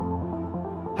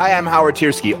Hi, I'm Howard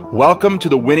Tiersky. Welcome to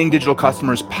the Winning Digital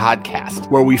Customers podcast,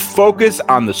 where we focus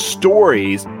on the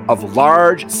stories of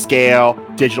large-scale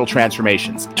digital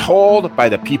transformations told by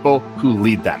the people who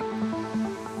lead them.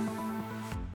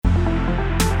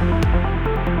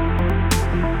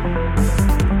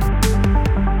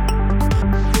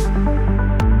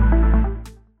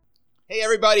 Hey,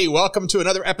 everybody. Welcome to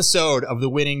another episode of the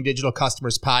Winning Digital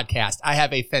Customers podcast. I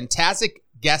have a fantastic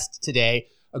guest today,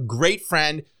 a great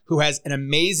friend who has an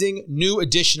amazing new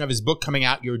edition of his book coming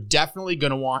out. You're definitely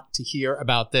going to want to hear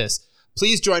about this.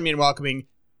 Please join me in welcoming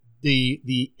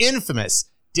the infamous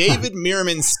David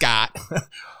Meerman Scott.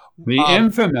 The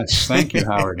infamous. Thank you,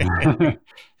 Howard.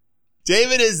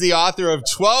 David is the author of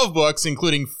 12 books,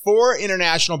 including 4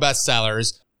 international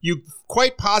bestsellers. You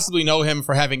quite possibly know him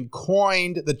for having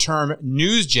coined the term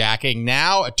newsjacking,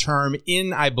 now a term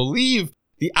in, I believe,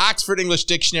 the Oxford English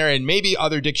Dictionary and maybe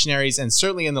other dictionaries, and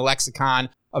certainly in the lexicon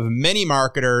of many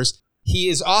marketers. He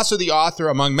is also the author,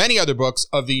 among many other books,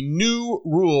 of the New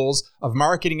Rules of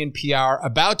Marketing and PR,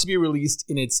 about to be released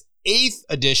in its 8th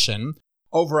edition,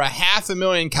 over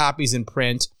 500,000 copies in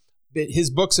print. His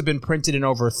books have been printed in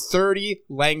over 30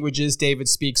 languages. David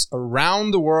speaks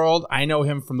around the world. I know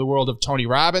him from the world of Tony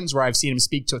Robbins, where I've seen him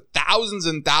speak to thousands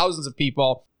and thousands of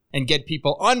people and get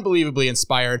people unbelievably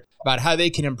inspired about how they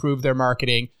can improve their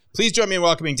marketing. Please join me in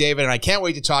welcoming David, and I can't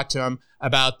wait to talk to him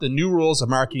about the New Rules of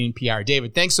Marketing and PR.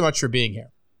 David, thanks so much for being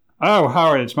here. Oh,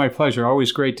 Howard, it's my pleasure.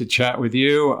 Always great to chat with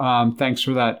you. Thanks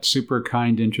for that super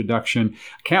kind introduction.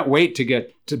 I can't wait to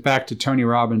get back to Tony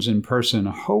Robbins in person.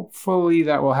 Hopefully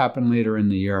that will happen later in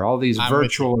the year. All these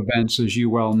virtual events, as you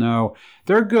well know,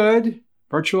 they're good.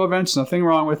 Virtual events, nothing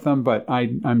wrong with them, but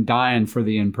I'm dying for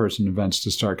the in-person events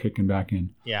to start kicking back in.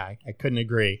 Yeah, I couldn't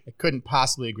agree. I couldn't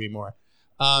possibly agree more.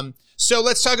 So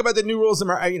let's talk about the New Rules of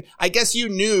Marketing. I guess you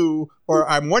knew, or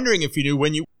I'm wondering if you knew,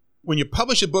 when you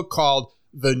publish a book called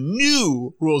The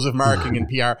New Rules of Marketing and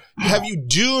PR, have you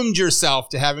doomed yourself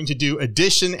to having to do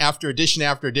edition after edition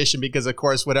after edition because, of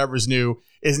course, whatever's new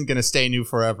isn't going to stay new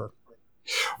forever?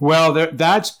 Well,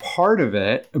 that's part of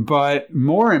it. But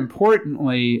more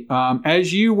importantly,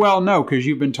 as you well know, because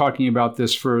you've been talking about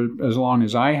this for as long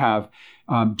as I have,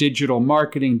 digital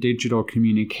marketing, digital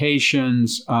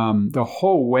communications, the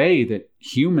whole way that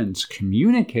humans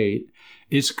communicate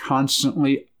is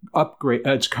constantly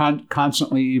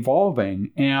constantly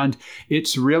evolving. And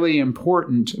it's really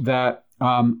important that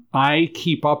I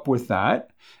keep up with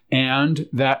that, and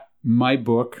that my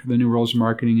book, The New Rules of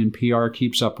Marketing and PR,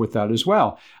 keeps up with that as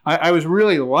well. I was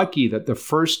really lucky that the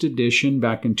first edition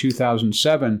back in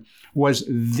 2007 was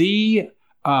the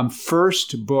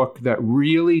first book that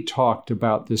really talked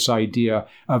about this idea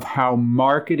of how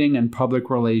marketing and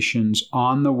public relations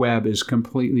on the web is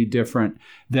completely different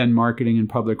than marketing and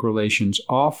public relations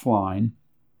offline.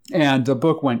 And the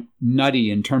book went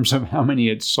nutty in terms of how many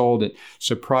it sold. It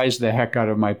surprised the heck out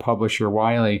of my publisher,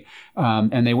 Wiley.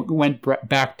 And they went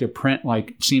back to print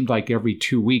it seemed like every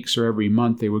 2 weeks or every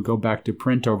month they would go back to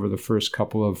print over the first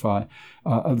couple of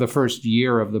the first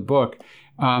year of the book.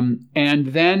 And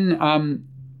then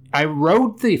I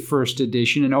wrote the first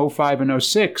edition in 2005 and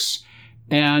 2006,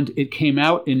 and it came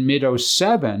out in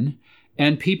mid-2007.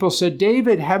 And people said,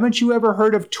 David, haven't you ever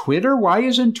heard of Twitter? Why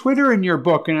isn't Twitter in your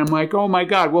book? And I'm like, oh my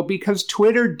God, well, because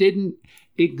Twitter didn't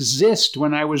exist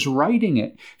when I was writing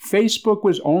it. Facebook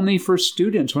was only for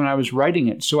students when I was writing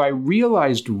it. So I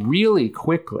realized really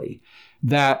quickly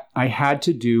that I had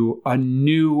to do a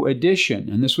new edition.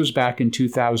 And this was back in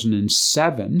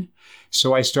 2007.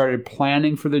 So I started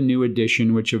planning for the new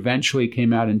edition, which eventually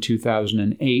came out in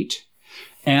 2008.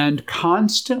 And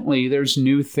constantly there's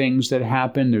new things that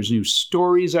happen. There's new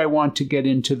stories I want to get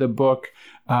into the book.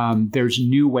 There's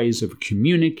new ways of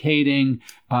communicating.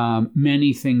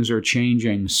 Many things are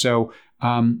changing. So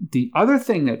the other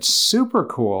thing that's super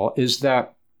cool is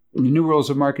that the New Rules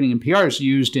of Marketing and PR is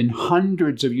used in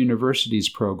hundreds of universities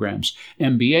programs,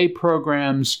 MBA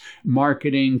programs,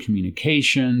 marketing,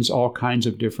 communications, all kinds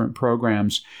of different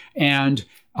programs. And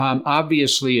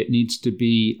obviously it needs to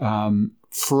be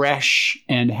fresh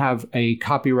and have a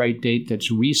copyright date that's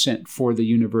recent for the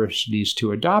universities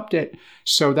to adopt it.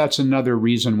 So that's another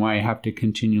reason why I have to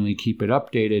continually keep it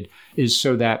updated, is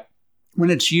so that when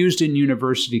it's used in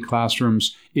university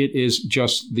classrooms, it is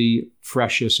just the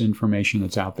freshest information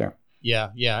that's out there.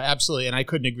 Yeah, absolutely. And I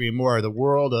couldn't agree more. The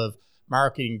world of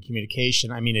marketing and communication,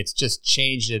 I mean, it's just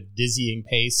changed at a dizzying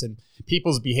pace, and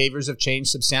people's behaviors have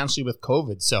changed substantially with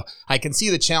COVID. So I can see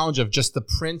the challenge of just the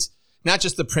print, not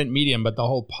just the print medium, but the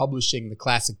whole publishing, the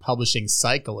classic publishing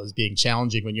cycle as being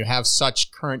challenging when you have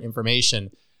such current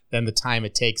information than the time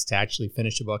it takes to actually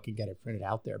finish a book and get it printed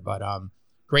out there. But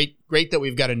great that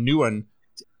we've got a new one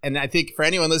And I think for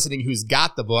anyone listening who's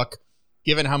got the book,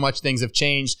 given how much things have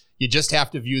changed, you just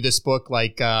have to view this book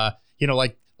like the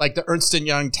Ernst &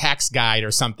 Young tax guide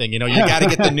or something. You got to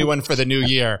get the new one for the new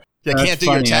year. You can't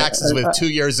do your taxes with 2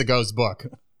 years ago's book.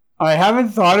 I haven't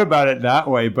thought about it that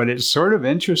way, but it's sort of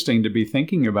interesting to be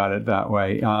thinking about it that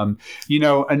way.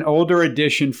 An older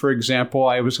edition, for example,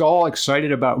 I was all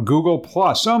excited about Google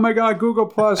Plus. Oh my God, Google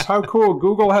Plus, how cool.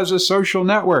 Google has a social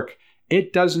network.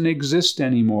 It doesn't exist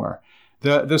anymore.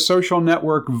 The social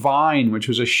network Vine, which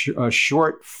was a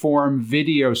short form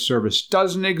video service,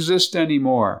 doesn't exist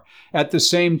anymore. At the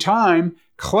same time,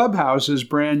 Clubhouse is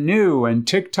brand new and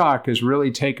TikTok has really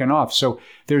taken off. So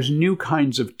there's new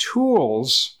kinds of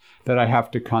tools that I have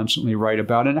to constantly write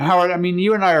about. And Howard, I mean,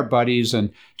 you and I are buddies,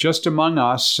 and just among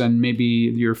us and maybe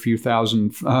your few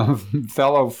thousand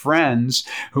fellow friends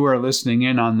who are listening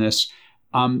in on this,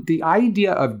 the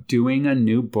idea of doing a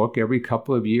new book every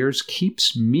couple of years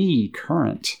keeps me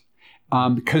current.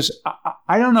 Because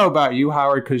I don't know about you,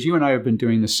 Howard, because you and I have been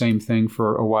doing the same thing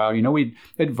for a while. We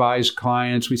advise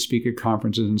clients, we speak at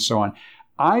conferences and so on.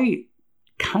 I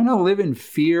kind of live in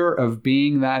fear of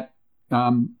being that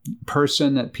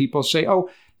person that people say, oh,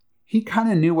 he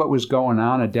kind of knew what was going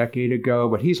on a decade ago,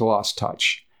 but he's lost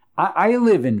touch. I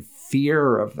live in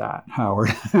fear of that,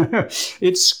 Howard.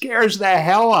 It scares the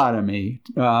hell out of me.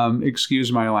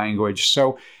 Excuse my language.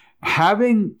 So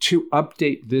having to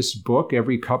update this book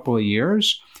every couple of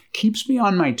years keeps me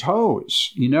on my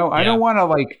toes. I don't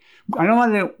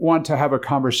want to have a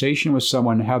conversation with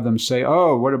someone and have them say,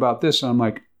 oh, what about this? And I'm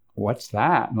like, what's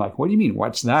that? I'm like, what do you mean,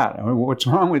 what's that? What's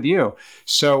wrong with you?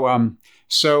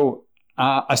 So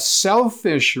a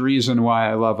selfish reason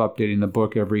why I love updating the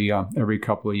book every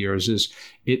couple of years is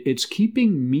it's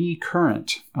keeping me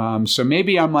current. So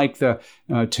maybe I'm like to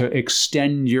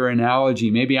extend your analogy,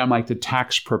 maybe I'm like the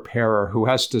tax preparer who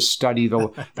has to study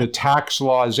the tax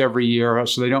laws every year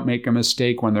so they don't make a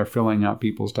mistake when they're filling out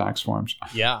people's tax forms.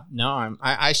 Yeah, no,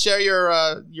 I share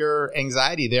your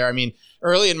anxiety there. I mean,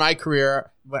 early in my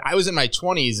career, I was in my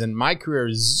 20s, and my career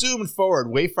zoomed forward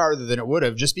way farther than it would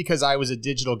have just because I was a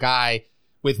digital guy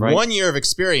with 1 year of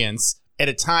experience at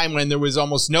a time when there was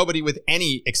almost nobody with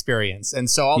any experience. And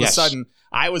so all of a sudden,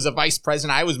 I was a vice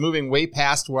president. I was moving way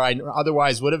past where I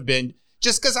otherwise would have been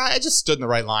just because I just stood in the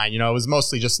right line. It was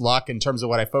mostly just luck in terms of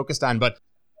what I focused on. But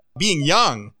being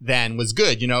young then was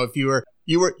good. If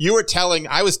you were telling,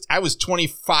 I was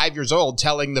 25 years old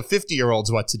telling the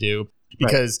 50-year-olds what to do.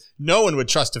 Because no one would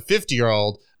trust a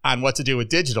 50-year-old on what to do with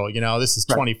digital. This is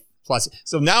 20 plus.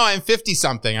 So now I'm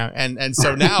 50-something. And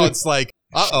so now it's like,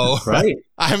 right.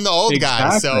 I'm the old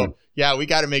guy. So, yeah, we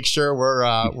got to make sure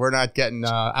we're not getting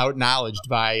out-knowledged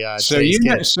by so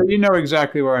you know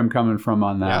exactly where I'm coming from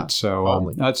on that. Yeah, so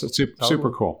totally. That's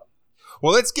super cool.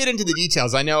 Well, let's get into the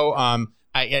details. I know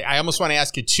I almost want to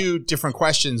ask you two different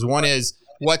questions. One is,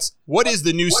 what is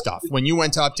the new stuff? When you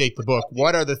went to update the book,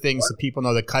 what are the things that people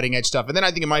know, the cutting edge stuff? And then I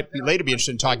think it might be later be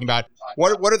interested in talking about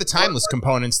what are the timeless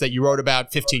components that you wrote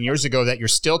about 15 years ago that you're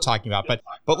still talking about. But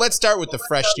let's start with the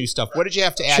fresh new stuff. What did you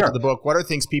have to add to the book? What are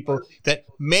things people that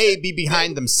may be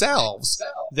behind themselves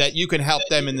that you can help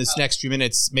them in this next few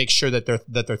minutes make sure that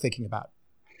they're thinking about?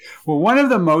 Well, one of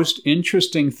the most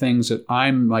interesting things that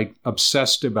I'm like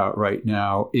obsessed about right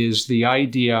now is the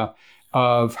idea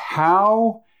of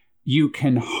how you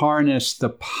can harness the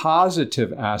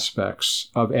positive aspects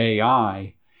of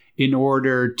AI in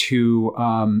order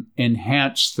to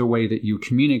enhance the way that you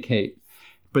communicate.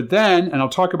 But then, and I'll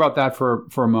talk about that for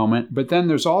a moment, but then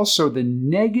there's also the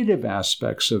negative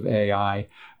aspects of AI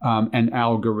and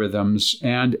algorithms,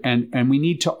 and we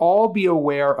need to all be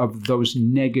aware of those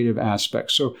negative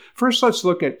aspects. So first, let's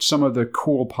look at some of the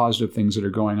cool positive things that are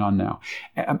going on now.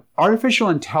 Artificial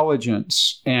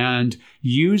intelligence and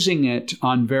using it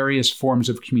on various forms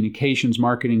of communications,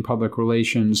 marketing, public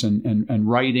relations, and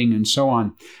writing, and so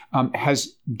on,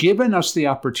 has given us the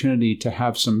opportunity to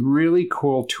have some really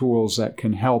cool tools that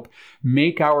can help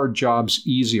make our jobs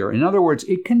easier. In other words,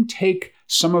 it can take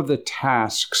some of the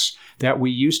tasks that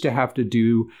we used to have to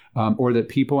do or that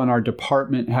people in our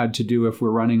department had to do if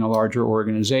we're running a larger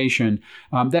organization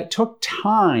that took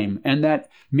time and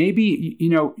that maybe,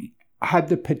 had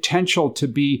the potential to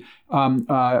be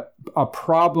a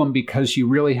problem because you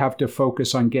really have to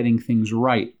focus on getting things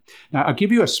right. Now, I'll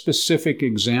give you a specific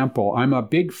example. I'm a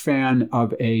big fan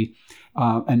of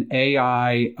an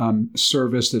AI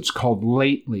service that's called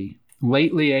Lately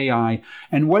AI.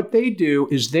 And what they do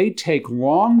is they take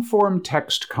long-form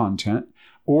text content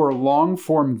or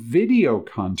long-form video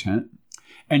content,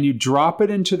 and you drop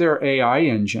it into their AI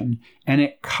engine, and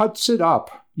it cuts it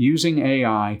up using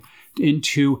AI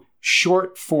into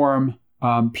short-form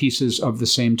pieces of the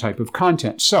same type of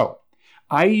content. So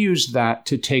I use that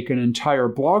to take an entire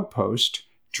blog post,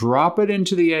 drop it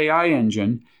into the AI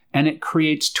engine, and it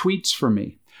creates tweets for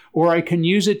me. Or I can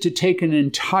use it to take an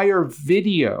entire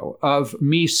video of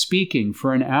me speaking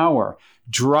for an hour,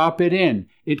 drop it in.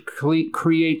 It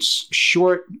creates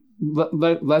short,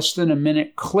 less than a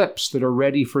minute clips that are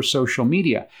ready for social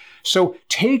media. So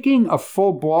taking a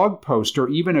full blog post or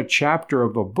even a chapter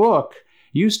of a book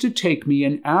used to take me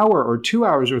an hour or 2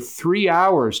 hours or 3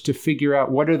 hours to figure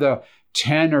out what are the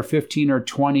 10 or 15 or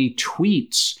 20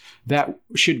 tweets that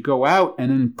should go out,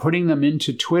 and then putting them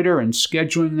into Twitter and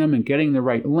scheduling them and getting the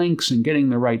right links and getting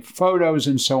the right photos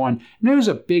and so on. And it was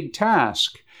a big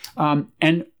task.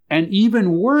 And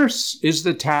even worse is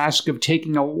the task of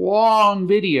taking a long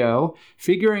video,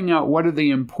 figuring out what are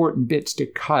the important bits to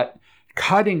cut,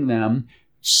 cutting them,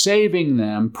 saving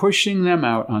them, pushing them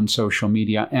out on social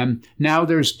media. And now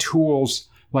there's tools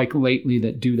like Lately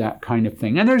that do that kind of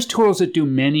thing. And there's tools that do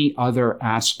many other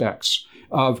aspects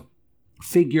of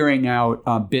figuring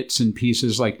out bits and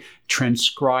pieces, like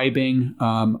transcribing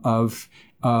of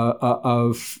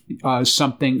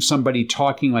somebody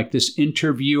talking, like this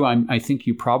interview. I think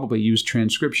you probably use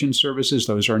transcription services.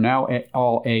 Those are now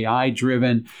all AI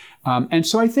driven. And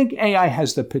so I think AI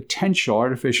has the potential,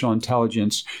 artificial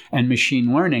intelligence and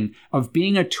machine learning, of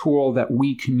being a tool that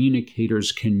we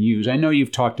communicators can use. I know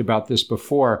you've talked about this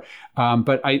before,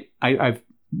 but I've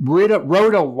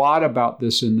wrote a lot about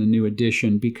this in the new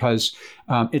edition, because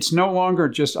it's no longer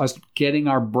just us getting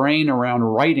our brain around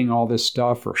writing all this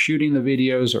stuff or shooting the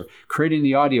videos or creating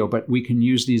the audio, but we can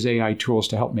use these AI tools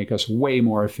to help make us way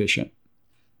more efficient.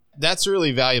 That's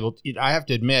really valuable. I have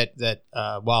to admit that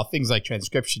while things like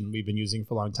transcription we've been using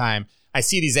for a long time, I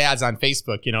see these ads on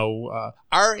Facebook,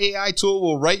 our AI tool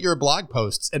will write your blog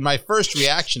posts. And my first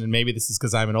reaction, and maybe this is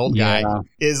because I'm an old guy,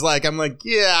 is I'm like,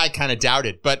 yeah, I kind of doubt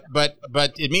it. But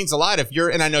it means a lot if you're,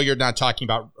 and I know you're not talking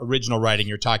about original writing,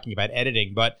 you're talking about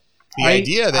editing, but the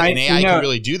idea that an AI can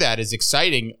really do that is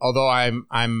exciting. Although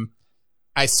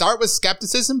I start with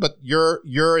skepticism, but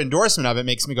your endorsement of it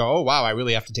makes me go, oh, wow, I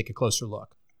really have to take a closer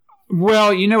look.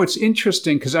 Well, it's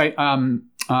interesting because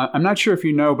I'm not sure if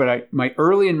you know, but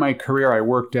early in my career, I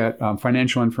worked at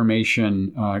financial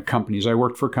information companies. I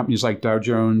worked for companies like Dow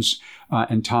Jones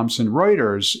and Thomson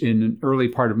Reuters in an early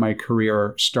part of my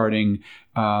career, starting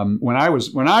when I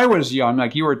was young,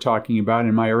 like you were talking about,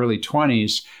 in my early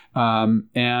 20s.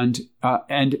 And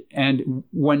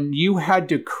when you had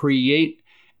to create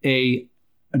a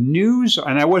news,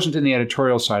 and I wasn't in the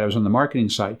editorial side, I was on the marketing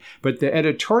side, but the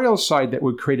editorial side that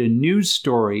would create a news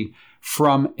story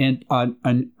from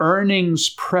an earnings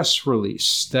press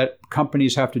release that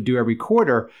companies have to do every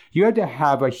quarter, you had to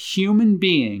have a human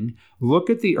being look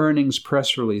at the earnings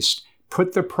press release,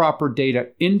 put the proper data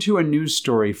into a news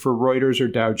story for Reuters or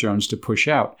Dow Jones to push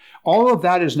out. All of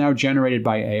that is now generated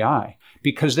by AI,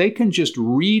 because they can just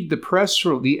read the press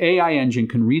release. The AI engine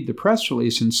can read the press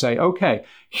release and say, okay,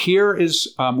 here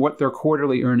is what their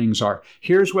quarterly earnings are.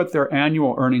 Here's what their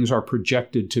annual earnings are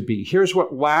projected to be. Here's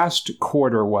what last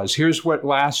quarter was. Here's what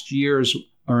last year's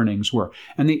earnings were.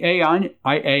 And the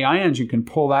AI engine can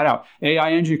pull that out.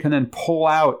 AI engine can then pull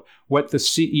out what the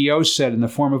CEO said in the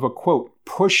form of a quote,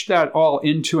 push that all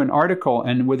into an article,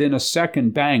 and within a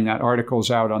second, bang, that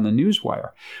article's out on the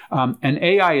newswire. And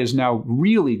AI is now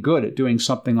really good at doing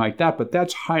something like that, but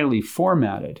that's highly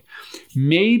formatted.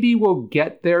 Maybe we'll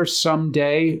get there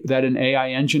someday that an AI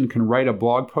engine can write a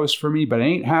blog post for me, but it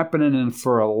ain't happening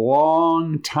for a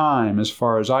long time as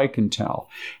far as I can tell.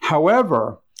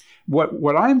 However,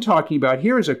 what I'm talking about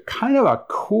here is a kind of a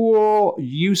cool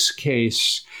use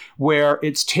case where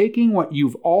it's taking what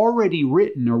you've already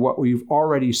written or what we've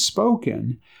already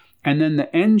spoken, and then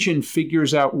the engine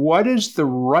figures out what is the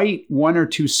right 1 or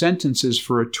 2 sentences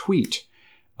for a tweet,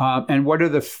 and what are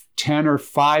the 10 or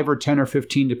 5 or 10 or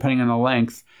 15, depending on the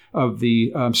length of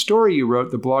the story you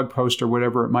wrote, the blog post or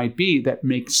whatever it might be, that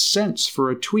makes sense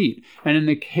for a tweet. And in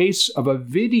the case of a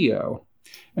video,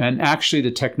 and actually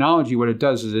the technology, what it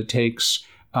does is it takes,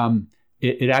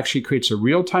 it actually creates a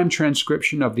real-time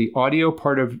transcription of the audio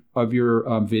part of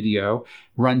your video,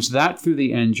 runs that through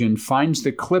the engine, finds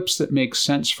the clips that make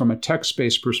sense from a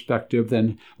text-based perspective,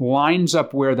 then lines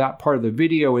up where that part of the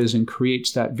video is and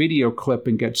creates that video clip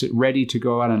and gets it ready to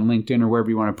go out on LinkedIn or wherever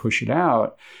you want to push it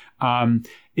out.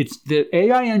 It's the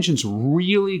AI engine's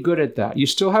really good at that. You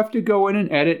still have to go in and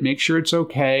edit, make sure it's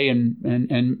okay,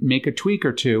 and make a tweak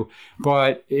or two,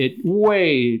 but it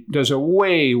does a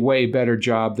way better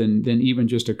job than even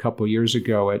just a couple years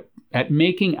ago at at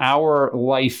making our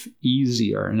life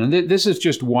easier. And this is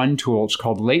just one tool. It's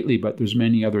called Lately, but there's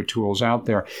many other tools out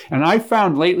there. And I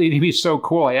found Lately to be so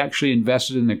cool. I actually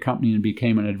invested in the company and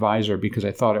became an advisor because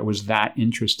I thought it was that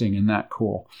interesting and that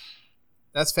cool.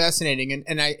 That's fascinating.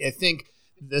 And I think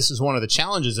this is one of the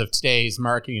challenges of today's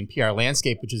marketing and PR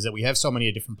landscape, which is that we have so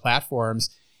many different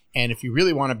platforms. And if you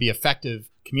really want to be effective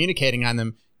communicating on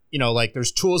them, like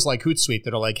there's tools like Hootsuite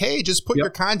that are like, hey, just put your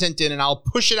content in and I'll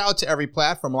push it out to every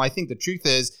platform. Well, I think the truth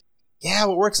is,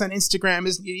 what works on Instagram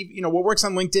isn't, what works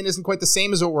on LinkedIn isn't quite the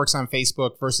same as what works on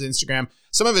Facebook versus Instagram.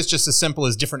 Some of it's just as simple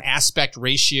as different aspect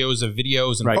ratios of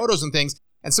videos and photos and things.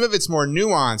 And some of it's more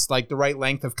nuanced, like the right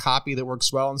length of copy that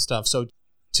works well and stuff. So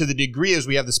to the degree as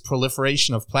we have this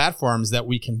proliferation of platforms that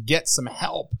we can get some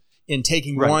help in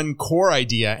taking one core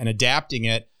idea and adapting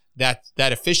it, that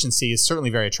efficiency is certainly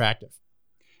very attractive.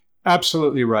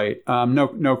 Absolutely right.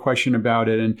 No question about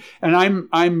it. And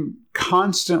I'm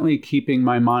constantly keeping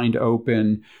my mind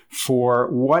open for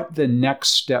what the next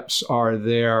steps are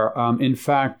there. In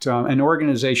fact, an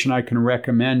organization I can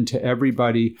recommend to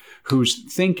everybody who's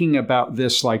thinking about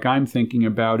this like I'm thinking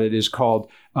about it is called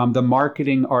the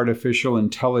Marketing Artificial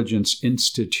Intelligence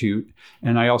Institute.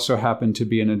 And I also happen to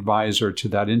be an advisor to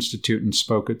that institute and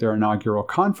spoke at their inaugural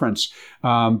conference.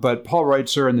 But Paul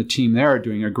Reutzer and the team there are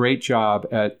doing a great job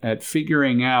at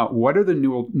figuring out what are the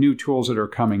new tools that are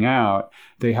coming out.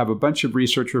 They have a bunch of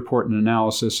research report and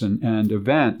analysis and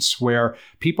events where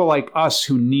people like us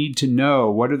who need to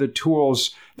know what are the tools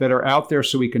that are out there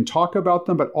so we can talk about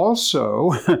them, but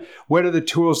also what are the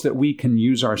tools that we can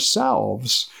use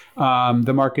ourselves.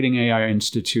 The Marketing AI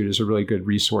Institute is a really good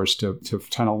resource to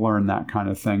kind of learn that kind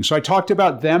of thing. So I talked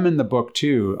about them in the book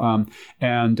too,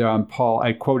 Paul.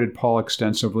 I quoted Paul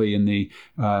extensively in the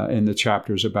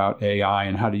chapters about AI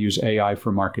and how to use AI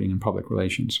for marketing and public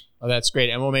relations. Oh, that's great,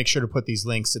 and we'll make sure to put these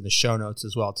links in the show notes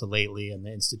as well to Lately and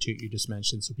the institute you just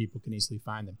mentioned, so people can easily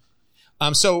find them.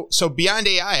 So beyond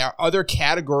AI, are other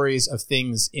categories of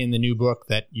things in the new book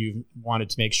that you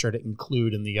wanted to make sure to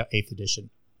include in the 8th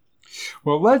edition?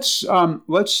 Well, let's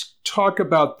talk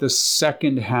about the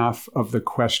second half of the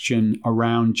question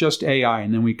around just AI,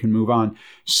 and then we can move on.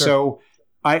 Sure. So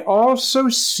I also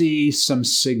see some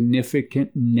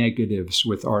significant negatives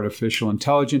with artificial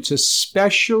intelligence,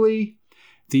 especially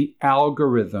the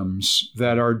algorithms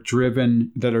that are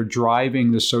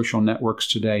driving the social networks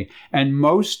today, and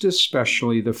most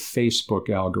especially the Facebook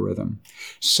algorithm.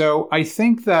 So I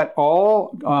think that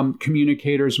all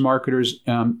communicators, marketers,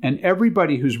 and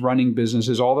everybody who's running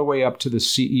businesses all the way up to the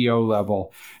CEO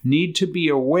level need to be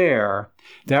aware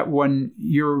that when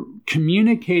you're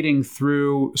communicating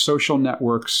through social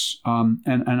networks,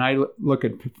 and I look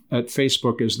at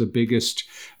Facebook as the biggest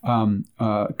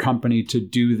company to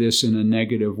do this in a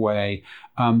negative way,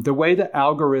 the way the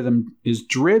algorithm is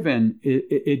driven,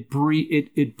 it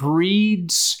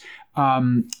breeds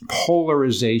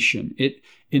polarization.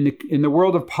 In the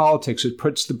world of politics, it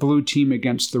puts the blue team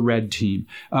against the red team.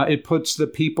 It puts the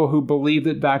people who believe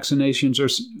that vaccinations are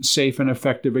safe and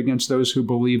effective against those who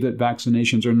believe that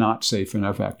vaccinations are not safe and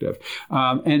effective.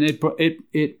 And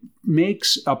it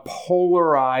makes a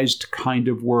polarized kind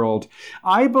of world.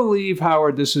 I believe,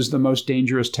 Howard, this is the most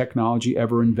dangerous technology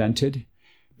ever invented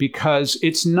because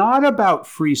it's not about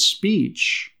free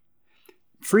speech.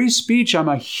 Free speech, I'm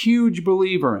a huge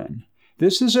believer in.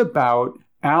 This is about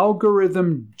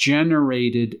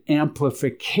algorithm-generated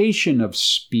amplification of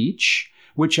speech,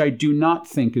 which I do not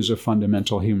think is a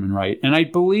fundamental human right. And I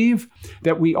believe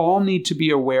that we all need to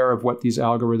be aware of what these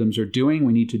algorithms are doing.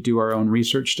 We need to do our own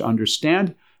research to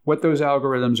understand what those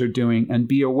algorithms are doing and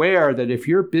be aware that if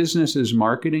your business is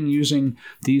marketing using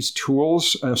these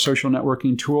tools, social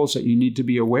networking tools, that you need to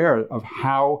be aware of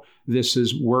how this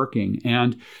is working.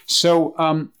 And so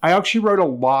I actually wrote a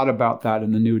lot about that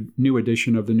in the new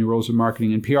edition of the New Rules of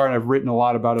Marketing and PR, and I've written a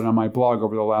lot about it on my blog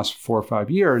over the last 4 or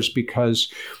 5 years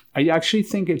because I actually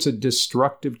think it's a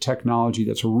destructive technology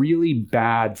that's really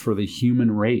bad for the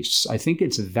human race. I think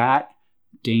it's that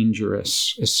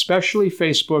dangerous, especially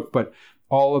Facebook, but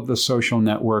all of the social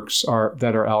networks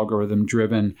that are algorithm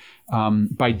driven,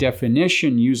 by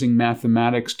definition, using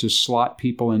mathematics to slot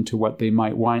people into what they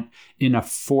might want in a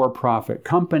for-profit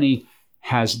company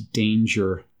has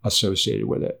danger associated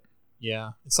with it. Yeah,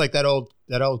 it's like that old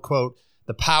quote: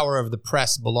 "The power of the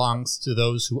press belongs to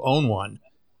those who own one."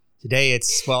 Today,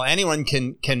 it's anyone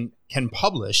can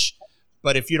publish,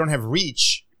 but if you don't have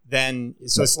reach, then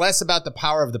it's less about the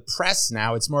power of the press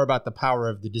now. It's more about the power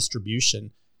of the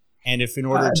distribution. And if in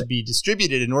order to be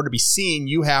distributed, in order to be seen,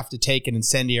 you have to take an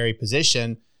incendiary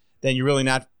position, then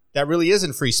that really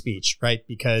isn't free speech, right?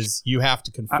 Because you have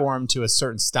to conform to a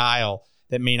certain style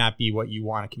that may not be what you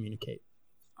want to communicate.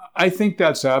 I think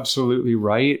that's absolutely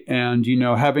right. And,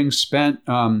 having spent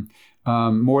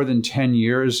more than 10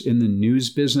 years in the news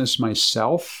business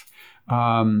myself,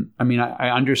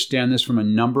 I understand this from a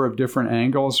number of different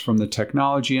angles, from the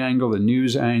technology angle, the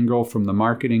news angle, from the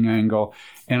marketing angle.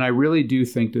 And I really do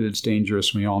think that it's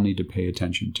dangerous. We all need to pay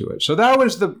attention to it. So that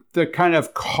was the kind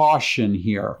of caution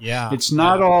here. Yeah. It's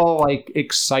not all like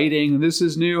exciting. This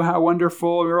is new. How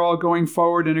wonderful. We're all going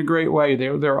forward in a great way.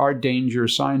 There are danger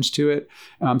signs to it.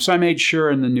 So I made sure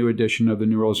in the new edition of the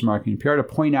New Rules of Marketing PR to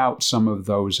point out some of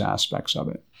those aspects of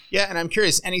it. Yeah, and I'm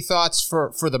curious, any thoughts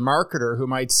for the marketer who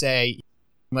might say,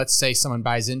 let's say someone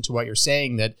buys into what you're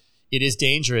saying, that it is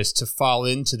dangerous to fall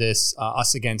into this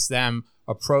us against them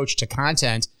approach to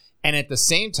content, and at the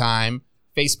same time,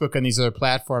 Facebook and these other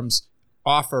platforms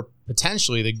offer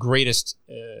potentially the greatest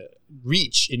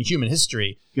reach in human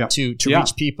history to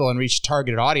reach people and reach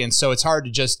targeted audience. So it's hard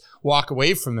to just walk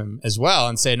away from them as well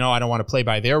and say, no, I don't want to play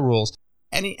by their rules.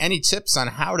 Any tips on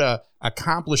how to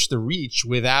accomplish the reach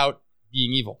without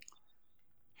being evil?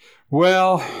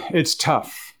 Well, it's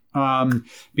tough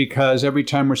because every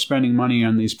time we're spending money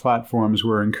on these platforms,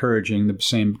 we're encouraging the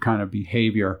same kind of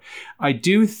behavior. I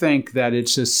do think that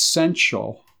it's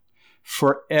essential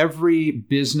for every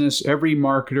business, every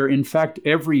marketer, in fact,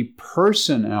 every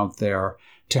person out there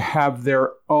to have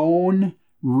their own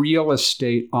real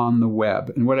estate on the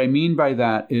web. And what I mean by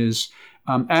that is,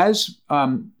 as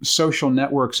social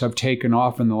networks have taken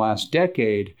off in the last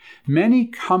decade, many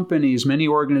companies, many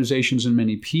organizations, and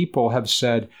many people have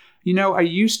said, I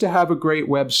used to have a great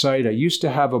website. I used to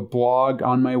have a blog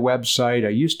on my website. I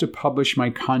used to publish my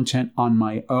content on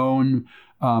my own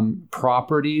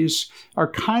properties,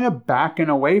 are kind of backing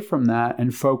away from that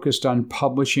and focused on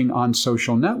publishing on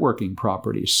social networking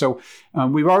properties. So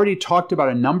we've already talked about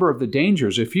a number of the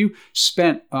dangers. If you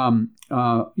spent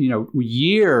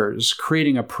years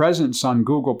creating a presence on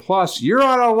Google+, you're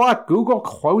out of luck. Google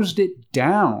closed it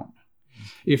down.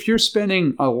 If you're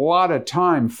spending a lot of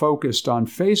time focused on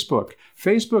Facebook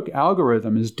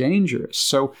algorithm is dangerous.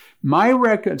 So my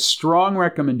strong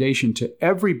recommendation to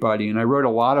everybody, and I wrote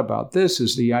a lot about this,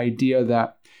 is the idea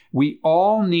that we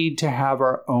all need to have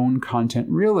our own content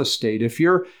real estate. If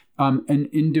you're an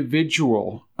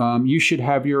individual, you should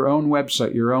have your own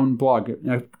website, your own blog,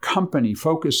 a company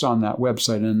focus on that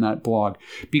website and that blog,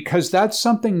 because that's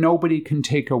something nobody can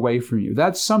take away from you.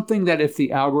 That's something that if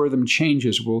the algorithm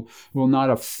changes will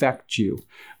not affect you.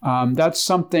 That's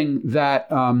something that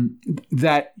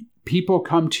people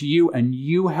come to you and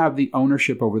you have the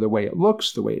ownership over the way it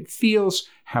looks, the way it feels,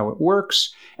 how it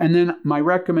works. And then my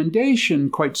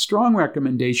recommendation, quite strong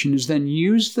recommendation, is then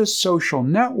use the social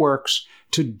networks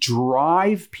to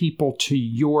drive people to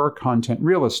your content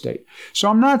real estate. So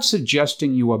I'm not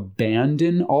suggesting you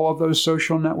abandon all of those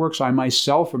social networks. I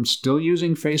myself am still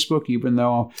using Facebook, even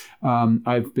though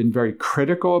I've been very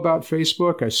critical about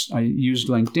Facebook. I use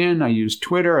LinkedIn, I use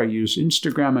Twitter, I use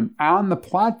Instagram, and on the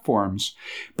platforms.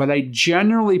 But I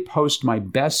generally post my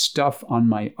best stuff on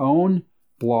my own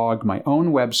blog, my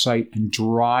own website, and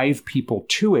drive people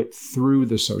to it through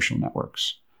the social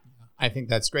networks. I think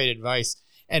that's great advice.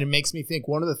 And it makes me think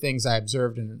one of the things I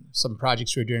observed in some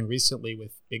projects we were doing recently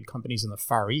with big companies in the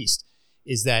Far East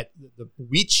is that the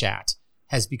WeChat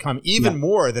has become even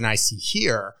more than I see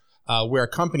here, where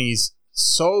companies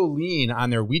so lean on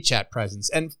their WeChat presence,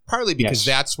 and partly because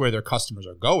that's where their customers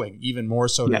are going, even more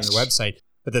so than their website.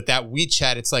 But that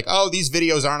WeChat, it's like, oh, these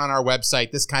videos aren't on our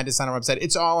website. This kind is on our website.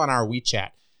 It's all on our WeChat.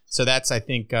 So that's, I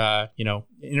think,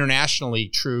 internationally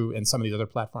true in some of these other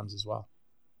platforms as well.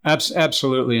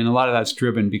 Absolutely. And a lot of that's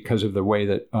driven because of the way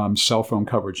that cell phone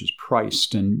coverage is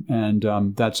priced.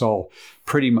 And that's all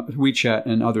pretty much, WeChat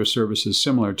and other services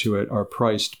similar to it are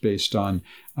priced based on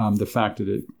the fact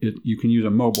that you can use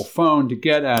a mobile phone to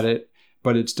get at it,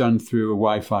 but it's done through a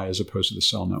Wi-Fi as opposed to the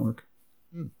cell network.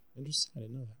 Interesting. I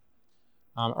didn't know that.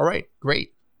 All right.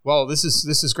 Great. Well, this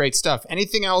is great stuff.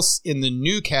 Anything else in the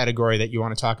new category that you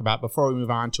want to talk about before we move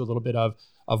on to a little bit of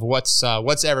what's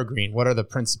evergreen? What are the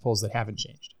principles that haven't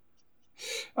changed?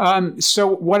 So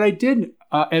what I did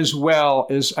as well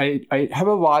is I have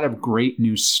a lot of great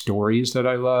news stories that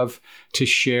I love to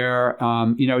share.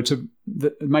 All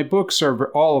of my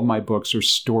books are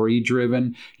story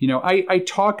driven. I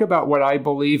talk about what I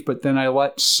believe, but then I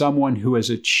let someone who has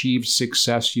achieved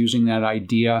success using that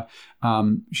idea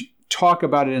talk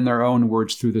about it in their own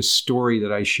words through the story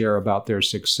that I share about their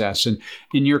success. And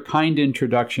in your kind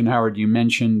introduction, Howard, you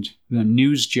mentioned the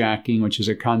newsjacking, which is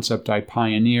a concept I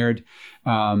pioneered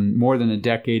more than a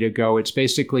decade ago. It's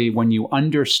basically when you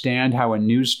understand how a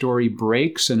news story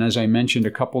breaks. And as I mentioned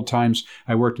a couple times,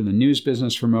 I worked in the news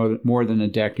business for more than a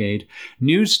decade.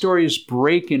 News stories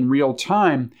break in real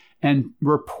time. And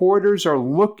reporters are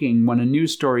looking, when a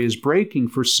news story is breaking,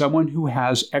 for someone who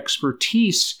has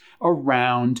expertise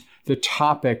around the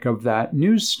topic of that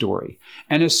news story.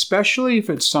 And especially if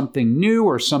it's something new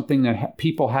or something that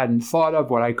people hadn't thought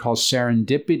of, what I call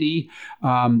serendipity,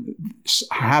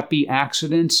 happy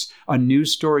accidents, a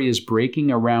news story is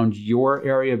breaking around your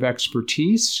area of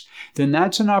expertise, then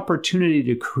that's an opportunity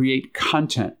to create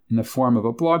content in the form of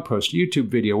a blog post, YouTube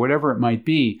video, whatever it might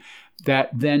be,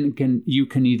 that then you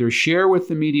can either share with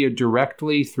the media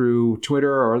directly through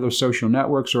Twitter or other social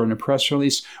networks or in a press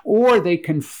release, or they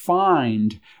can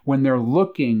find when they're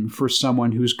looking for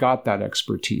someone who's got that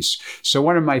expertise. So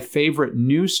one of my favorite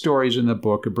news stories in the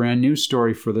book, a brand new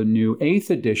story for the new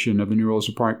 8th edition of the New Rules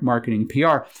of Marketing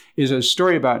PR, is a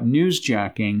story about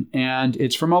newsjacking, and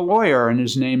it's from a lawyer, and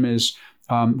his name is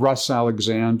Russ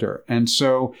Alexander. And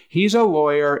so he's a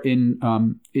lawyer in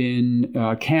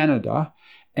Canada.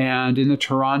 And in the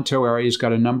Toronto area, he's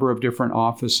got a number of different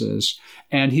offices.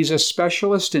 And he's a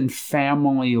specialist in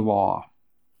family law.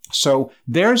 So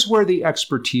there's where the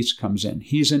expertise comes in.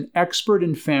 He's an expert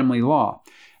in family law.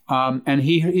 And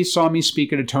he saw me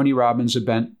speak at a Tony Robbins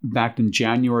event back in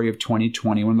January of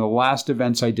 2020, one of the last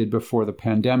events I did before the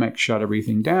pandemic shut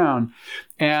everything down.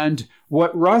 And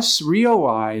what Russ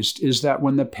realized is that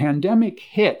when the pandemic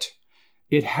hit,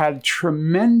 it had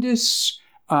tremendous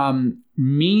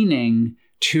meaning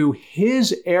to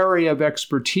his area of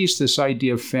expertise, this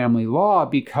idea of family law,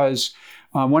 because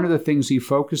one of the things he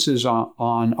focuses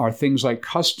on are things like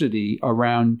custody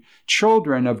around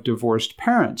children of divorced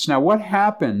parents. Now, what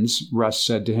happens, Russ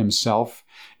said to himself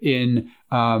in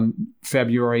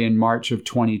February and March of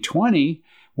 2020,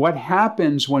 what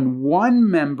happens when one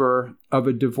member of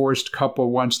a divorced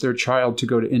couple wants their child to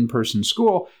go to in-person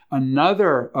school,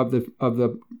 another of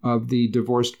the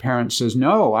divorced parents says,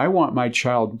 no, I want my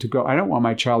child to go. I don't want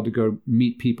my child to go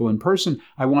meet people in person.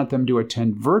 I want them to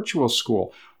attend virtual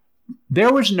school.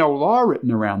 There was no law written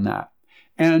around that.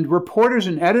 And reporters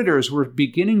and editors were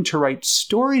beginning to write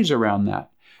stories around that.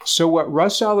 So what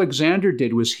Russ Alexander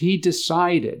did was he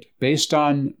decided, based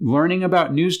on learning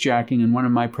about newsjacking in one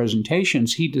of my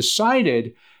presentations, he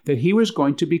decided that he was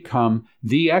going to become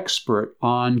the expert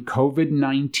on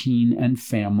COVID-19 and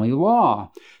family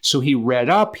law. So he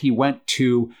read up, he went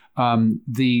to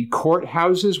the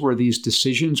courthouses where these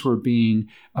decisions were being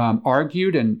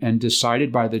argued and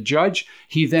decided by the judge.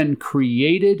 He then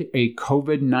created a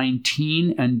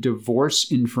COVID-19 and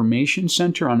divorce information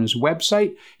center on his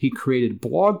website. He created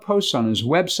blog posts on his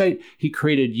website. He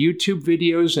created YouTube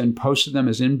videos and posted them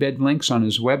as embed links on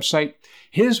his website.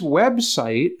 His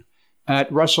website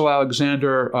at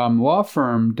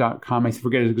russellalexanderlawfirm.com, I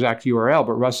forget his exact URL,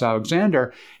 but Russ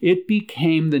Alexander, it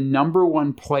became the number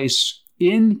one place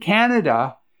in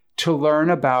Canada to learn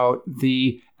about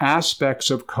the aspects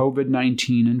of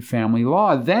COVID-19 and family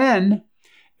law. Then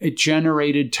it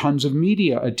generated tons of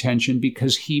media attention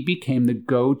because he became the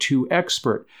go-to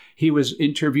expert. He was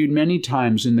interviewed many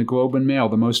times in the Globe and Mail,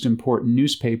 the most important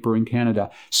newspaper in Canada,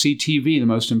 CTV, the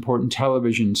most important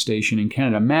television station in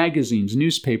Canada, magazines,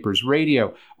 newspapers,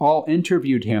 radio, all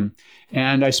interviewed him.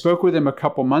 And I spoke with him a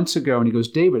couple months ago, and he goes,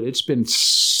 David, it's been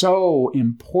so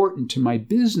important to my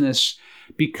business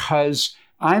because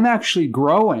I'm actually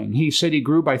growing. He said he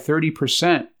grew by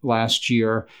 30% last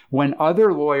year. When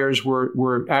other lawyers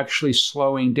were actually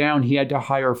slowing down, he had to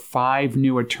hire 5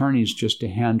 new attorneys just to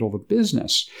handle the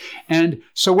business. And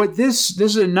so what this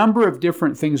is a number of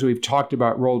different things we've talked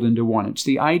about rolled into one. It's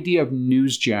the idea of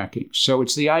newsjacking. So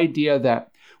it's the idea that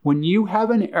when you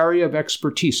have an area of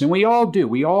expertise, and we all do,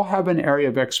 we all have an area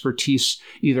of expertise,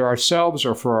 either ourselves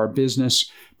or for our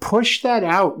business, push that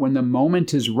out when the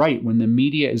moment is right, when the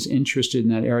media is interested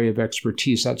in that area of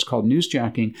expertise. That's called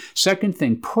newsjacking. Second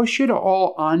thing, push it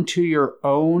all onto your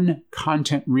own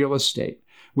content real estate,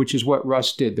 which is what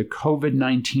Russ did, the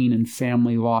COVID-19 and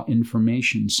Family Law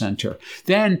Information Center.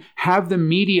 Then have the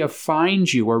media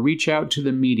find you or reach out to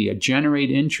the media, generate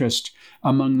interest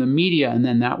among the media, and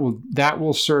then that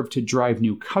will serve to drive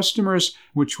new customers,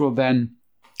 which will then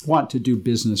want to do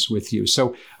business with you.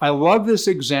 So I love this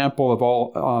example of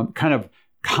all kind of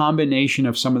combination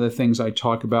of some of the things I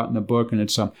talk about in the book. And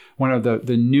it's one of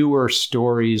the newer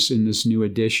stories in this new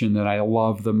edition that I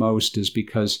love the most, is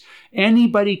because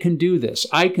anybody can do this.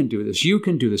 I can do this. You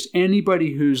can do this.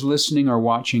 Anybody who's listening or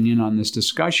watching in on this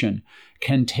discussion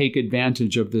can take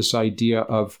advantage of this idea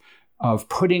of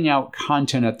putting out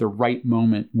content at the right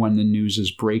moment when the news is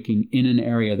breaking in an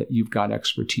area that you've got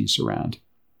expertise around.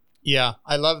 Yeah,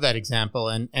 I love that example.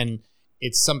 And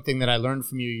it's something that I learned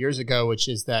from you years ago, which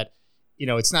is that,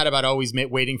 it's not about always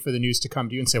waiting for the news to come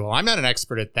to you and say, well, I'm not an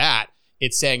expert at that.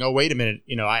 It's saying, oh, wait a minute,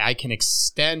 I can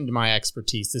extend my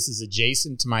expertise. This is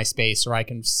adjacent to my space, or I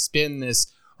can spin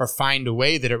this or find a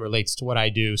way that it relates to what I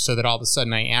do so that all of a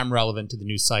sudden I am relevant to the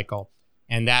news cycle.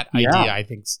 And that idea, I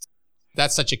think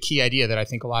that's such a key idea that I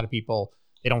think a lot of people,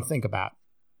 they don't think about.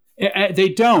 They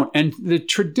don't. And the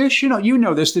traditional,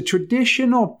 the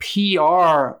traditional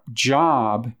PR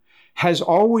job has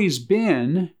always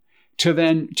been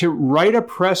to write a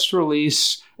press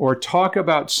release or talk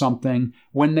about something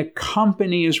when the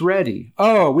company is ready.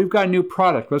 Oh, we've got a new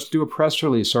product. Let's do a press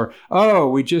release. Or, oh,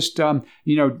 we just,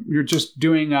 you're just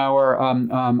doing our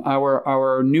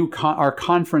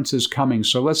conference is coming.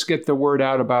 So let's get the word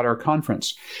out about our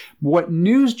conference. What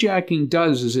newsjacking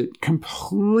does is it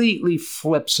completely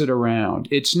flips it around.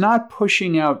 It's not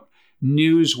pushing out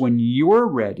news when you're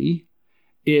ready.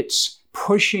 It's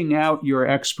pushing out your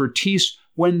expertise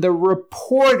when the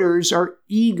reporters are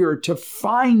eager to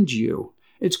find you.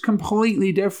 It's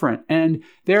completely different. And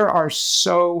there are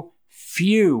so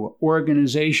few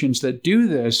organizations that do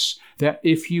this, that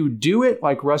if you do it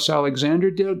like Russ Alexander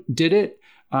did it,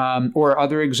 or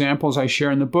other examples I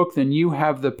share in the book, then you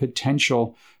have the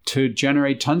potential to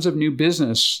generate tons of new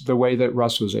business the way that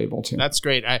Russ was able to. That's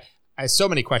great. I have so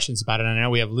many questions about it, and I know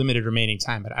we have limited remaining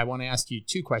time, but I want to ask you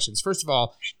two questions. First of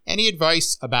all, any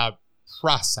advice about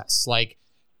process? Like,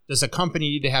 does a company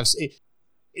need to have...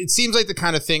 It seems like the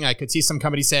kind of thing I could see some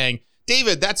company saying,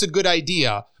 David, that's a good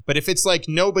idea. But if it's like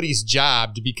nobody's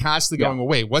job to be constantly going, well,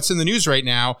 wait, what's in the news right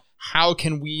now? How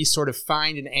can we sort of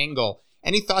find an angle?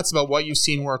 Any thoughts about what you've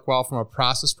seen work well from a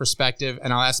process perspective?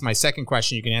 And I'll ask my second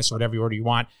question. You can answer whatever order you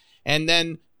want. And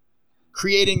then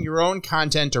creating your own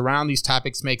content around these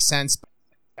topics makes sense.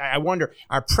 I wonder,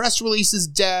 are press releases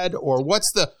dead, or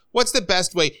what's the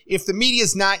best way? If the media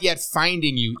is not yet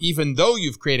finding you, even though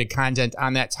you've created content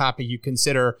on that topic you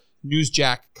consider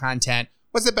newsjack content,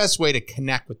 what's the best way to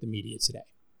connect with the media today?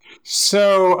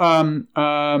 So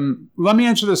let me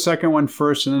answer the second one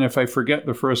first, and then if I forget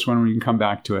the first one, we can come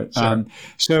back to it. Sure.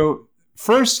 So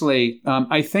firstly,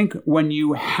 I think when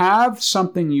you have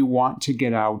something you want to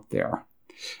get out there,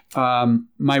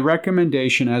 my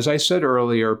recommendation, as I said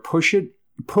earlier,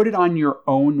 put it on your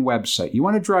own website. You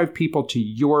want to drive people to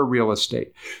your real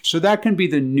estate. So that can be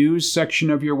the news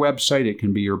section of your website. It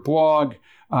can be your blog,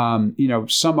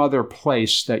 some other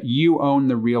place that you own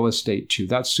the real estate to.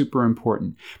 That's super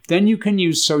important. Then you can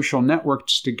use social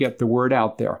networks to get the word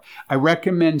out there. I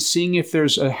recommend seeing if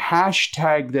there's a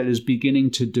hashtag that is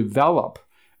beginning to develop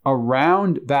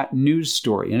around that news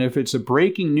story. And if it's a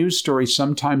breaking news story,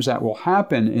 sometimes that will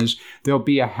happen is there'll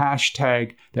be a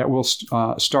hashtag that will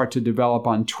start to develop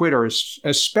on Twitter.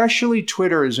 Especially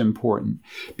Twitter is important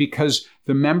because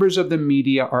the members of the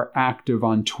media are active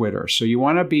on Twitter. So you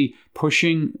want to be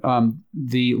pushing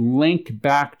the link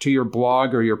back to your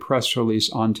blog or your press release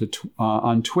on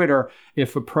Twitter,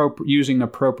 if using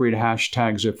appropriate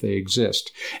hashtags if they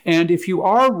exist. And if you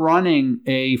are running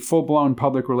a full-blown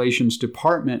public relations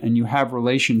department and you have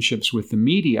relationships with the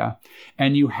media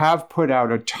and you have put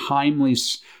out a timely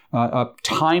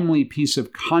piece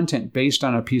of content based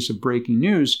on a piece of breaking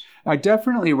news, I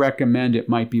definitely recommend it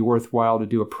might be worthwhile to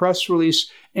do a press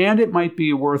release, and it might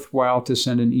be worthwhile to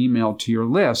send an email to your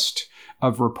list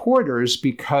of reporters,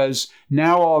 because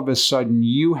now all of a sudden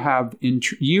you have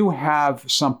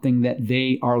something that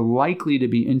they are likely to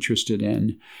be interested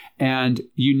in, and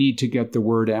you need to get the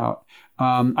word out.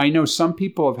 I know some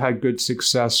people have had good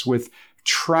success with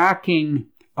tracking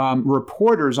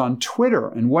reporters on Twitter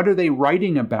and what are they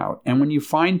writing about. And when you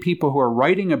find people who are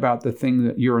writing about the thing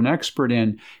that you're an expert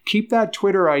in, keep that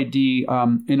Twitter ID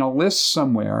in a list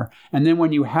somewhere. And then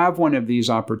when you have one of these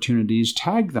opportunities,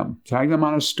 tag them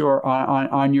on a store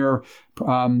on your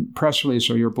press release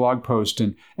or your blog post,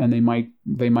 and they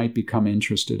might become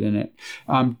interested in it.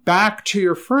 Back to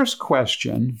your first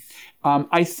question,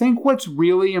 I think what's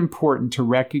really important to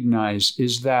recognize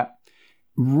is that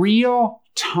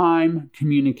real-time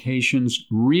communications,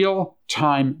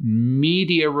 real-time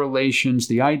media relations,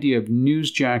 the idea of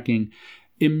newsjacking,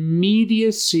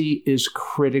 immediacy is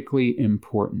critically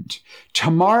important.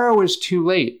 Tomorrow is too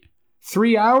late.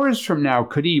 3 hours from now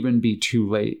could even be too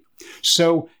late.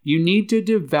 So you need to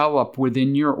develop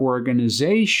within your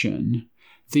organization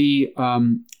a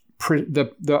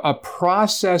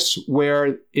process where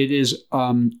it is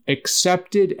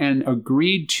accepted and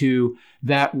agreed to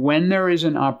that when there is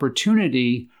an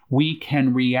opportunity, we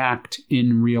can react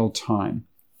in real time.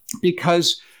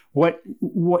 Because what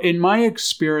in my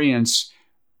experience,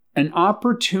 an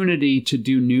opportunity to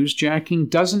do newsjacking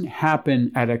doesn't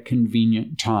happen at a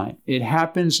convenient time. It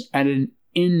happens at an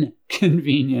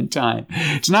inconvenient time.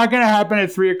 It's not going to happen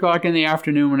at 3:00 in the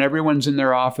afternoon when everyone's in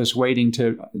their office waiting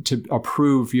to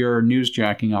approve your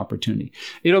newsjacking opportunity.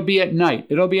 It'll be at night.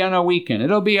 It'll be on a weekend.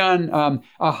 It'll be on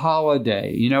a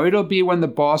holiday. It'll be when the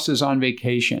boss is on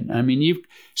vacation. I mean,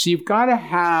 you've got to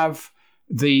have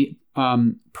the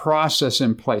process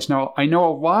in place. Now, I know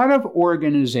a lot of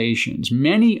organizations,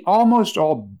 almost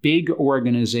all big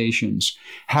organizations,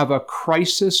 have a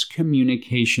crisis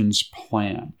communications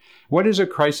plan. What is a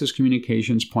crisis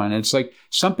communications plan? It's like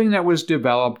something that was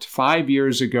developed 5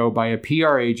 years ago by a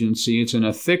PR agency. It's in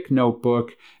a thick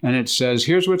notebook, and it says,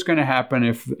 "Here's what's going to happen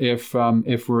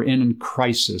if we're in a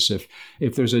crisis, if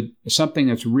there's something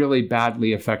that's really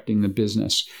badly affecting the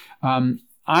business."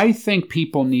 I think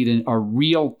people need a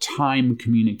real-time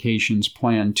communications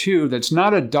plan too. That's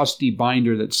not a dusty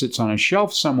binder that sits on a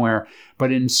shelf somewhere,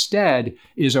 but instead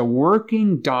is a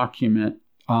working document.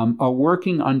 A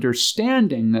working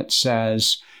understanding that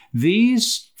says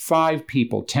these 5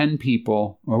 people, 10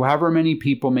 people, or however many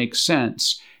people make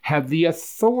sense, have the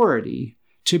authority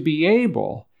to be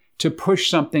able to push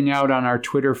something out on our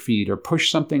Twitter feed or push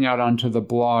something out onto the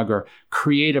blog or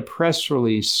create a press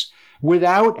release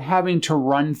without having to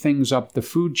run things up the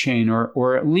food chain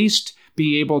or at least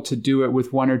be able to do it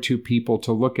with 1 or 2 people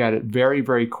to look at it very,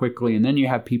 very quickly. And then you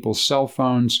have people's cell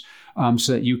phones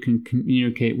so that you can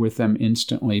communicate with them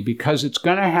instantly, because it's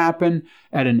going to happen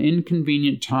at an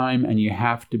inconvenient time and you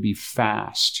have to be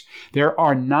fast. There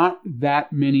are not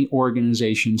that many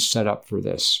organizations set up for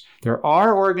this. There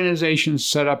are organizations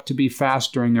set up to be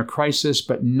fast during a crisis,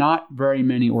 but not very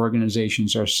many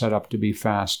organizations are set up to be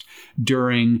fast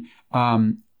during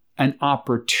an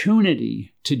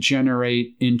opportunity to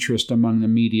generate interest among the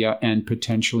media and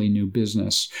potentially new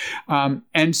business.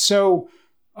 And so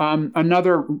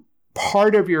another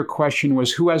part of your question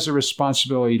was who has the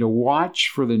responsibility to watch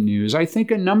for the news. I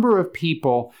think a number of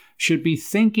people should be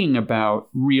thinking about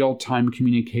real-time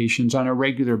communications on a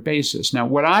regular basis. Now,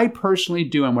 what I personally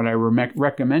do and what I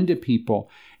recommend to people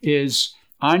is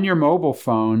on your mobile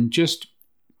phone, just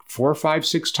 4, 5,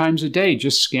 6 times a day,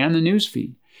 just scan the news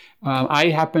feed. I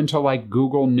happen to like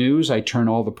Google News. I turn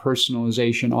all the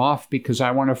personalization off because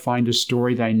I want to find a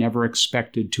story that I never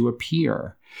expected to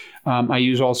appear. I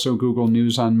use also Google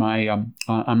News on my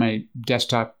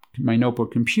desktop, my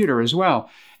notebook computer as well.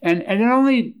 And it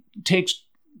only takes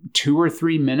 2 or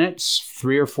 3 minutes,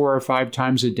 3 or 4 or 5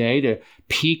 times a day to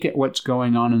peek at what's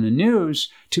going on in the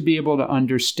news to be able to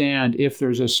understand if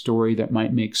there's a story that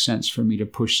might make sense for me to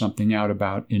push something out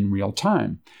about in real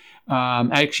time.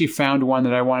 I actually found one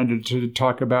that I wanted to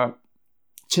talk about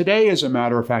today, as a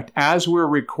matter of fact. As we're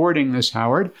recording this,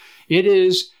 Howard, it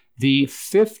is the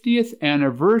 50th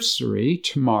anniversary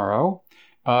tomorrow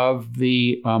of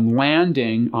the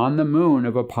landing on the moon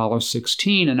of Apollo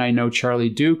 16. And I know Charlie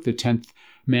Duke, the 10th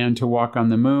man to walk on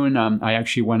the moon. I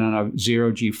actually went on a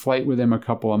zero-G flight with him a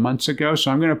couple of months ago.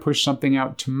 So I'm going to push something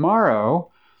out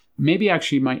tomorrow. Maybe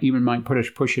actually might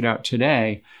push it out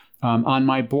today on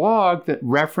my blog that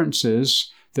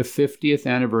references the 50th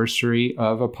anniversary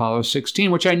of Apollo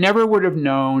 16, which I never would have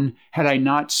known had I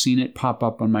not seen it pop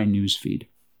up on my news feed.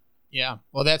 Yeah,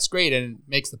 well, that's great. And it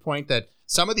makes the point that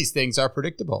some of these things are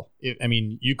predictable.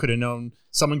 You could have known,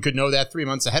 someone could know that 3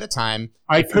 months ahead of time.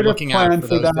 I could have planned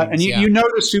for that. And you know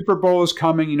the Super Bowl is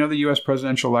coming. You know the U.S.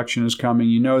 presidential election is coming.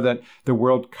 You know that the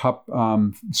World Cup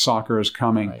soccer is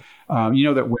coming. Right. You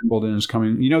know that Wimbledon is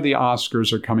coming. You know the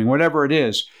Oscars are coming, whatever it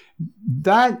is.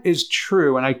 That is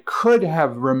true. And I could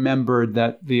have remembered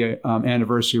that the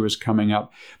anniversary was coming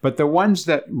up. But the ones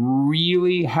that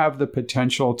really have the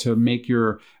potential to make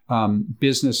your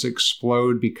business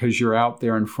explode because you're out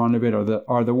there in front of it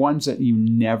are the ones that you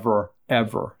never,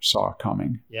 ever saw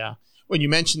coming. Yeah. When you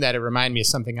mentioned that, it reminded me of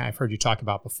something I've heard you talk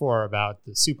about before about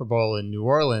the Super Bowl in New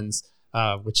Orleans,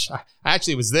 which I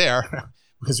actually was there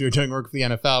because we were doing work for the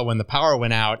NFL when the power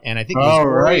went out. And I think it was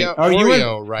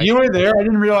Oreo, right? You were there? I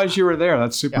didn't realize you were there.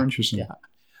 That's super interesting. Yeah,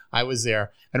 I was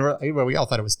there. And we all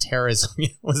thought it was terrorism.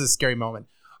 It was a scary moment.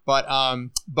 But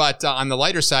on the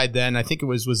lighter side, then I think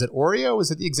was it Oreo?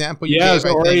 Was it the example you gave? Yeah, it was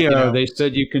Oreo. They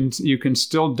said you can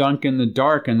still dunk in the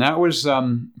dark, and that was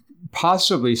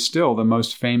possibly still the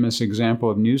most famous example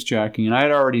of newsjacking. And I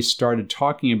had already started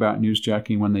talking about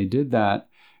newsjacking when they did that.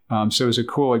 So it was a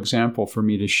cool example for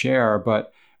me to share.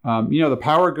 But, the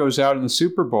power goes out in the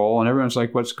Super Bowl and everyone's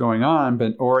like, what's going on?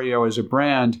 But Oreo as a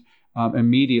brand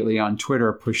immediately on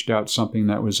Twitter pushed out something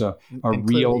that was a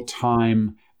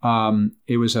real-time.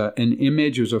 It was an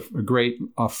image, it was a great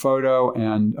photo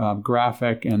and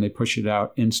graphic, and they pushed it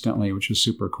out instantly, which was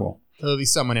super cool. Clearly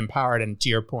someone empowered, and to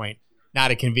your point, not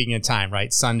a convenient time,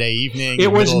 right? Sunday evening.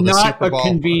 It was not a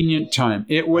convenient time.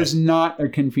 It was not a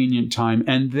convenient time.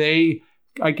 And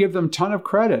I give them a ton of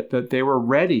credit that they were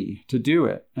ready to do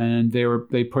it. And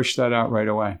they pushed that out right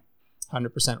away.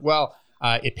 100%. Well,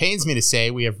 it pains me to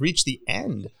say we have reached the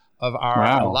end of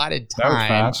our allotted time.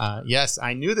 That was fast. Yes,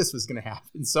 I knew this was going to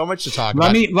happen. So much to talk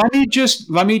about.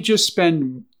 Let me just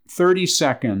spend 30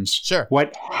 seconds. Sure.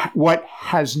 What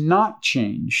has not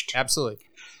changed? Absolutely.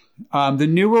 The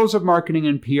new rules of marketing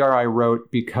and PR I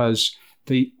wrote because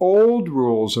the old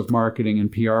rules of marketing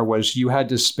and PR was you had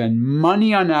to spend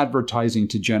money on advertising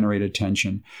to generate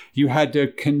attention. You had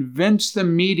to convince the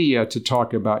media to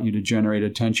talk about you to generate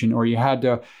attention, or you had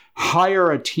to hire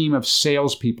a team of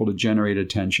salespeople to generate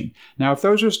attention. Now, if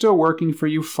those are still working for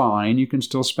you, fine. You can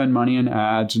still spend money on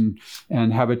ads and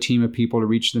have a team of people to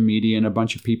reach the media and a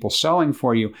bunch of people selling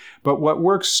for you. But what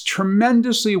works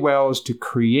tremendously well is to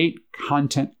create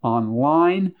content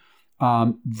online.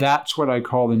 That's what I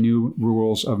call the new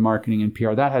rules of marketing and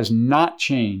PR. That has not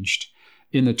changed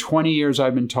in the 20 years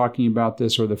I've been talking about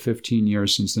this, or the 15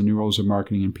 years since the new rules of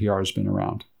marketing and PR has been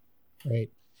around.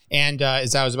 Great. And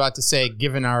as I was about to say,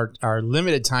 given our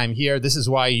limited time here, this is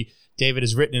why David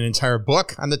has written an entire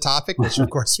book on the topic, which of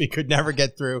course we could never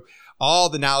get through all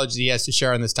the knowledge that he has to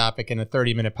share on this topic in a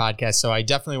 30-minute podcast. So I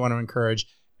definitely want to encourage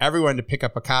everyone to pick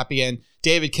up a copy. And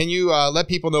David, can you let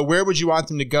people know, where would you want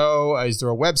them to go? Is there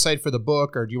a website for the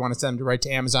book, or do you want to send them right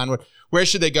to Amazon? Where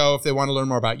should they go if they want to learn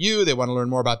more about you, they want to learn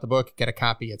more about the book, get a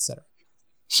copy, etc.?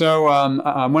 So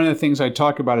one of the things I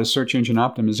talk about is search engine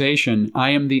optimization.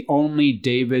 I am the only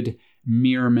David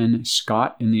Meerman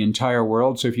Scott in the entire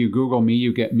world. So if you Google me,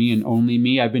 you get me and only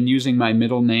me. I've been using my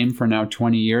middle name for now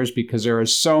 20 years because there are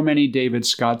so many David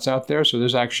Scotts out there. So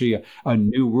there's actually a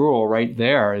new rule right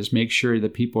there, is make sure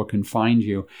that people can find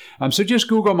you. So just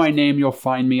Google my name. You'll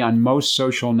find me on most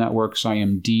social networks. I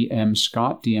am DM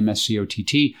Scott,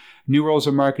 DMSCOTT. New Rules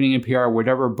of Marketing and PR,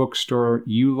 whatever bookstore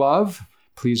you love,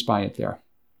 please buy it there.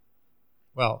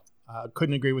 Well,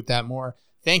 couldn't agree with that more.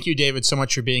 Thank you, David, so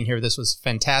much for being here. This was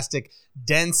fantastic,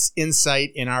 dense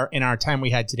insight in our time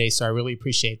we had today. So I really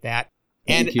appreciate that.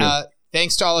 Thank you.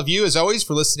 Thanks to all of you, as always,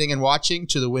 for listening and watching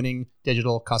to the Winning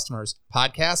Digital Customers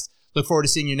podcast. Look forward to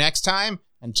seeing you next time.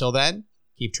 Until then,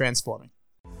 keep transforming.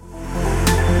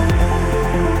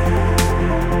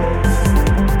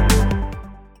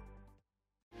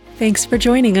 Thanks for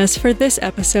joining us for this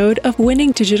episode of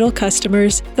Winning Digital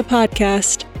Customers, the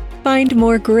podcast. Find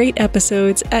more great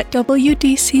episodes at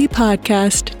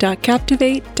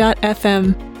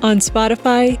wdcpodcast.captivate.fm, on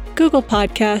Spotify, Google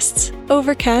Podcasts,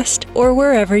 Overcast, or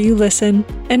wherever you listen.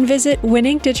 And visit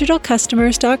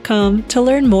winningdigitalcustomers.com to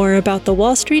learn more about the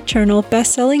Wall Street Journal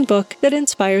best-selling book that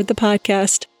inspired the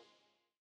podcast.